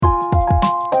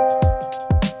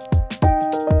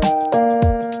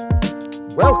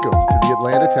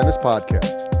Atlanta Tennis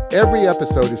Podcast. Every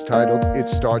episode is titled It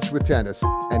Starts with Tennis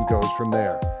and goes from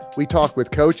there. We talk with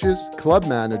coaches, club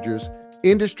managers,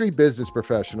 industry business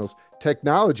professionals,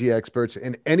 technology experts,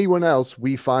 and anyone else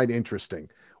we find interesting.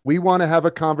 We want to have a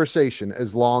conversation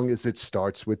as long as it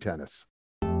starts with tennis.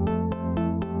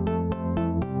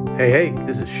 Hey,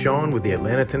 this is Sean with the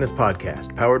Atlanta Tennis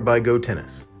Podcast, powered by Go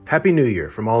Tennis. Happy New Year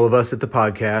from all of us at the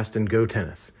podcast and Go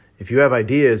Tennis. If you have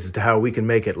ideas as to how we can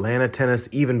make Atlanta tennis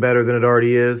even better than it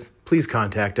already is, please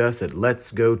contact us at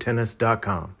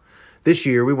letsgotennis.com. This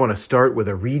year, we want to start with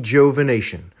a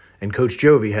rejuvenation, and Coach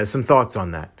Geovi has some thoughts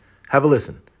on that. Have a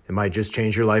listen. It might just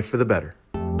change your life for the better.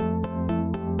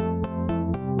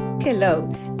 Hello,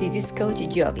 this is Coach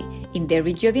Geovi in the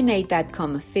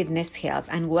Rejuvenate.com Fitness, Health,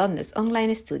 and Wellness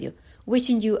online studio,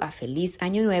 wishing you a Feliz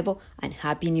Año Nuevo and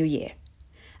Happy New Year.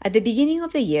 At the beginning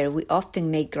of the year, we often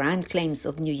make grand claims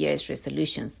of New Year's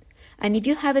resolutions, and if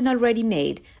you haven't already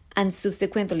made and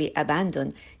subsequently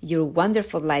abandoned your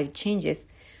wonderful life changes,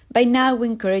 by now we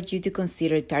encourage you to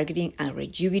consider targeting a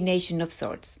rejuvenation of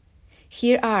sorts.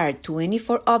 Here are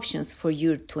 24 options for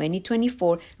your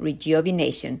 2024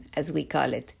 rejuvenation, as we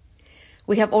call it.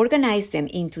 We have organized them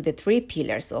into the 3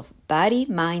 pillars of body,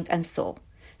 mind, and soul.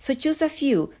 So choose a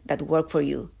few that work for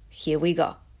you. Here we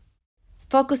go.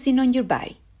 Focusing on your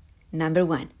body. Number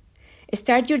 1,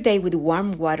 start your day with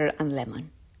warm water and lemon.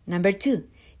 Number 2,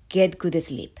 get good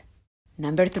sleep.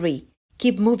 Number 3,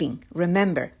 keep moving.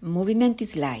 Remember, movement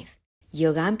is life.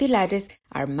 Yoga and Pilates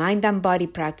are mind and body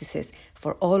practices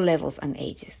for all levels and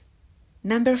ages.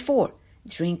 Number 4,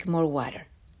 drink more water.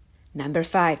 Number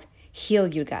 5, heal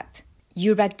your gut.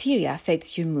 Your bacteria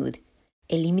affects your mood.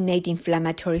 Eliminate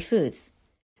inflammatory foods.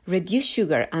 Reduce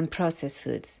sugar and processed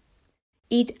foods.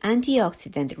 Eat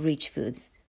antioxidant-rich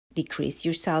foods. Decrease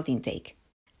your salt intake.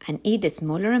 And eat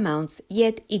smaller amounts,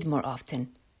 yet eat more often.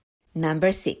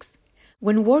 Number 6.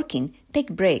 When working,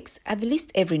 take breaks at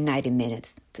least every 90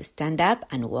 minutes to stand up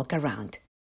and walk around.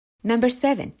 Number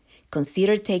 7.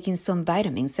 Consider taking some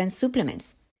vitamins and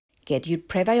supplements. Get your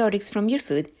prebiotics from your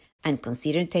food and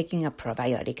consider taking a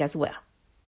probiotic as well.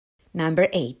 Number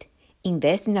 8.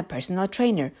 Invest in a personal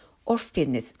trainer or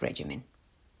fitness regimen.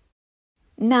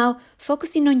 Now,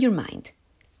 focusing on your mind.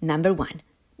 Number 1.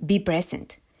 Be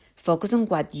present. Focus on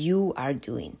what you are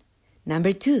doing.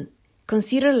 Number 2.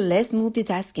 Consider less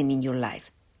multitasking in your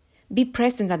life. Be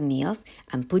present at meals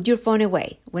and put your phone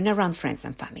away when around friends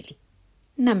and family.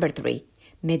 Number 3.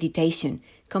 Meditation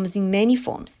comes in many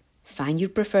forms. Find your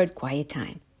preferred quiet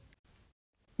time.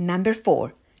 Number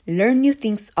 4. Learn new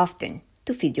things often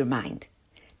to feed your mind.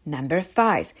 Number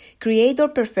 5. Create or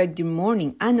perfect your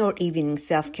morning and or evening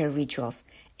self-care rituals.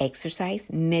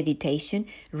 Exercise, meditation,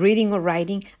 reading or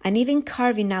writing, and even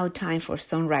carving out time for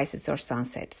sunrises or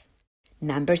sunsets.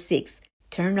 Number 6.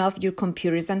 Turn off your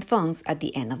computers and phones at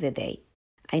the end of the day.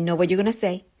 I know what you're going to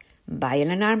say. Buy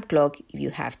an alarm clock if you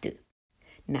have to.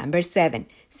 Number 7.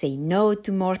 Say no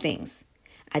to more things.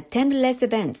 Attend less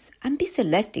events and be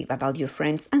selective about your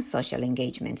friends and social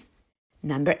engagements.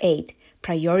 Number 8.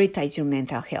 Prioritize your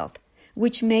mental health,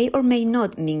 which may or may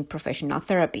not mean professional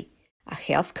therapy. A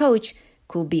health coach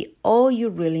could be all you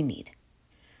really need.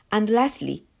 And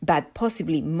lastly, but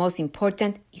possibly most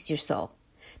important, is your soul.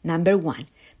 Number 1,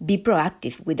 be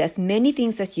proactive with as many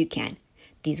things as you can.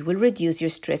 This will reduce your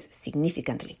stress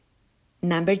significantly.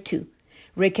 Number 2,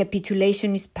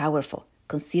 recapitulation is powerful.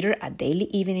 Consider a daily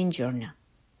evening journal.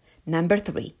 Number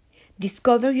 3,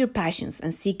 discover your passions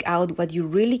and seek out what you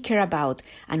really care about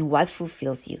and what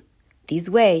fulfills you. This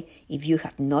way, if you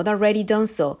have not already done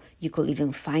so, you could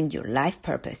even find your life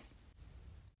purpose.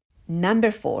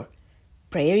 Number 4,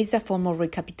 prayer is a form of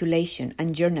recapitulation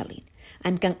and journaling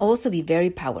and can also be very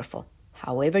powerful.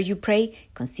 However you pray,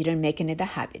 consider making it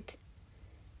a habit.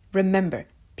 Remember,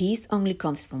 peace only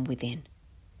comes from within.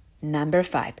 Number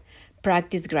 5,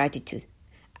 practice gratitude.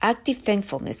 Active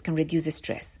thankfulness can reduce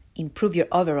stress, improve your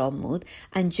overall mood,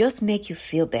 and just make you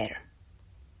feel better.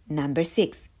 Number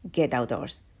 6, get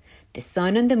outdoors. The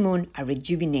sun and the moon are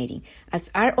rejuvenating,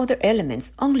 as are other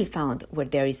elements only found where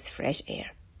there is fresh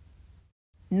air.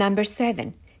 Number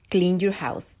 7, clean your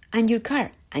house and your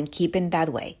car and keep it that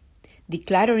way.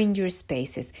 Decluttering your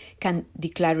spaces can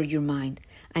declutter your mind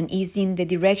and is in the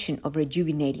direction of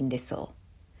rejuvenating the soul.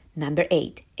 Number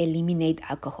 8, eliminate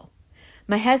alcohol.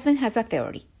 My husband has a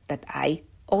theory that I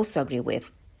also agree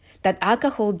with, that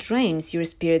alcohol drains your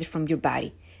spirit from your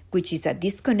body, which is a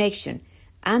disconnection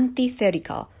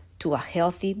antithetical to a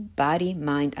healthy body,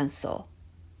 mind, and soul.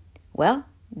 Well,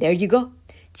 there you go.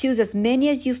 Choose as many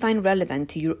as you find relevant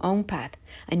to your own path,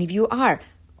 and if you are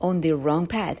on the wrong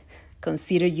path,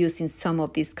 consider using some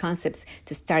of these concepts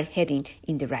to start heading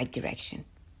in the right direction.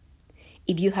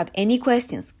 If you have any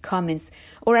questions, comments,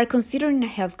 or are considering a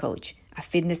health coach, a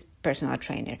fitness personal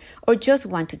trainer, or just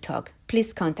want to talk,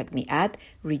 please contact me at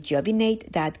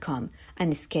rejuvenate.com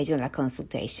and schedule a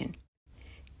consultation.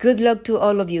 Good luck to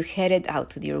all of you headed out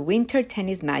to your winter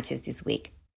tennis matches this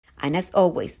week. And as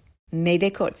always, may the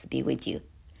courts be with you.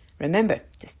 Remember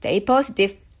to stay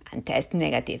positive and test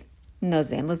negative.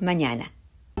 Nos vemos mañana.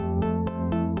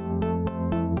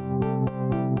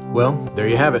 Well, there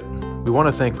you have it. We want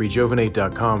to thank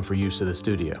rejuvenate.com for use of the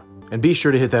studio. And be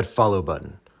sure to hit that follow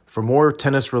button. For more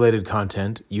tennis-related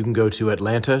content, you can go to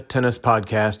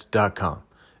atlantatennispodcast.com.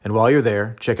 And while you're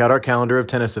there, check out our calendar of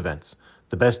tennis events,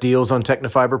 the best deals on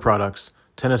Technofiber products,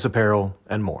 tennis apparel,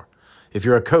 and more. If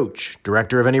you're a coach,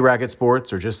 director of any racket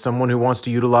sports, or just someone who wants to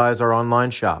utilize our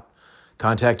online shop,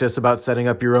 contact us about setting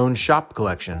up your own shop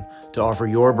collection to offer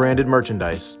your branded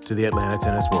merchandise to the Atlanta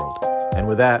tennis world. And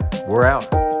with that, we're out.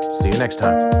 See you next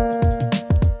time.